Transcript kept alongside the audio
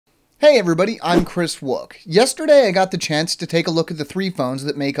Hey everybody, I'm Kris. Yesterday I got the chance to take a look at the three phones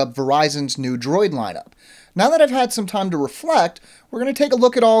that make up Verizon's new Droid lineup. Now that I've had some time to reflect, we're going to take a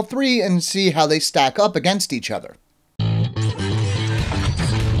look at all three and see how they stack up against each other.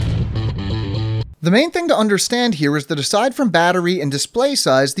 The main thing to understand here is that aside from battery and display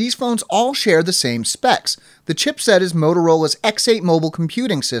size, these phones all share the same specs. The chipset is Motorola's X8 mobile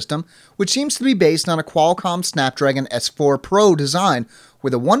computing system, which seems to be based on a Qualcomm Snapdragon S4 Pro design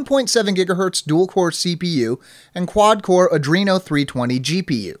with a 1.7 GHz dual-core CPU and quad-core Adreno 320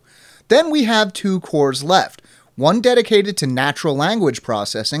 GPU. Then we have two cores left, one dedicated to natural language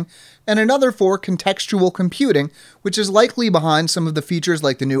processing, and another for contextual computing, which is likely behind some of the features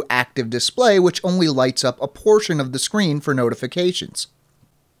like the new active display, which only lights up a portion of the screen for notifications.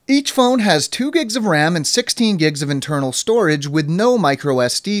 Each phone has 2 gigs of RAM and 16 gigs of internal storage with no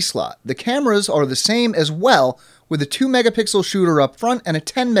microSD slot. The cameras are the same as well, with a 2-megapixel shooter up front and a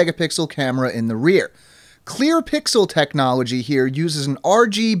 10-megapixel camera in the rear. Clear Pixel technology here uses an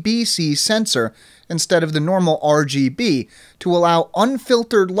RGBC sensor instead of the normal RGB to allow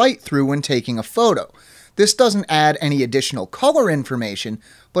unfiltered light through when taking a photo. This doesn't add any additional color information,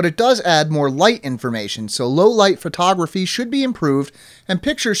 but it does add more light information, so low-light photography should be improved and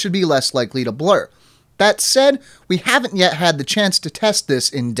pictures should be less likely to blur. That said, we haven't yet had the chance to test this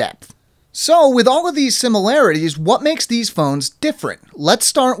in depth. So, with all of these similarities, what makes these phones different? Let's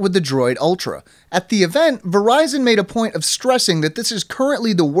start with the Droid Ultra. At the event, Verizon made a point of stressing that this is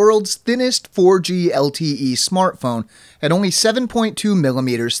currently the world's thinnest 4G LTE smartphone at only 7.2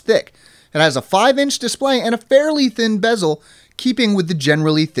 millimeters thick. It has a 5-inch display and a fairly thin bezel, keeping with the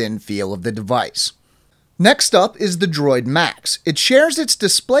generally thin feel of the device. Next up is the Droid MAXX. It shares its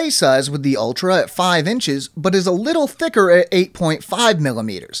display size with the Ultra at 5 inches, but is a little thicker at 8.5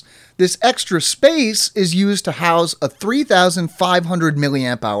 millimeters. This extra space is used to house a 3,500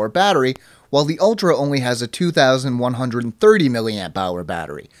 mAh battery, while the Ultra only has a 2,130 mAh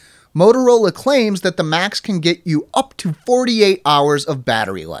battery. Motorola claims that the MAXX can get you up to 48 hours of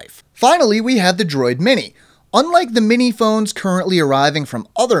battery life. Finally, we have the Droid Mini. Unlike the Mini phones currently arriving from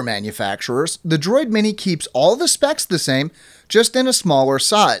other manufacturers, the Droid Mini keeps all the specs the same, just in a smaller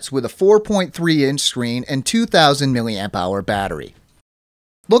size, with a 4.3-inch screen and 2,000 mAh battery.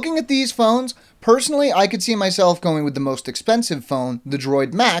 Looking at these phones, personally I could see myself going with the most expensive phone, the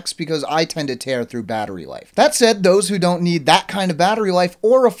Droid MAXX, because I tend to tear through battery life. That said, those who don't need that kind of battery life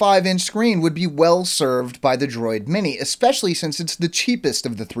or a 5-inch screen would be well served by the Droid Mini, especially since it's the cheapest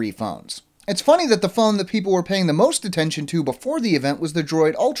of the three phones. It's funny that the phone that people were paying the most attention to before the event was the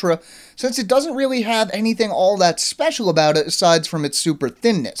Droid Ultra, since it doesn't really have anything all that special about it aside from its super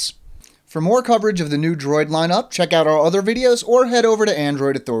thinness. For more coverage of the new Droid lineup, check out our other videos or head over to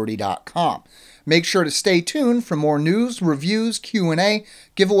AndroidAuthority.com. Make sure to stay tuned for more news, reviews, Q&A,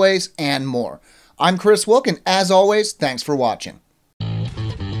 giveaways, and more. I'm Kris, and as always, thanks for watching.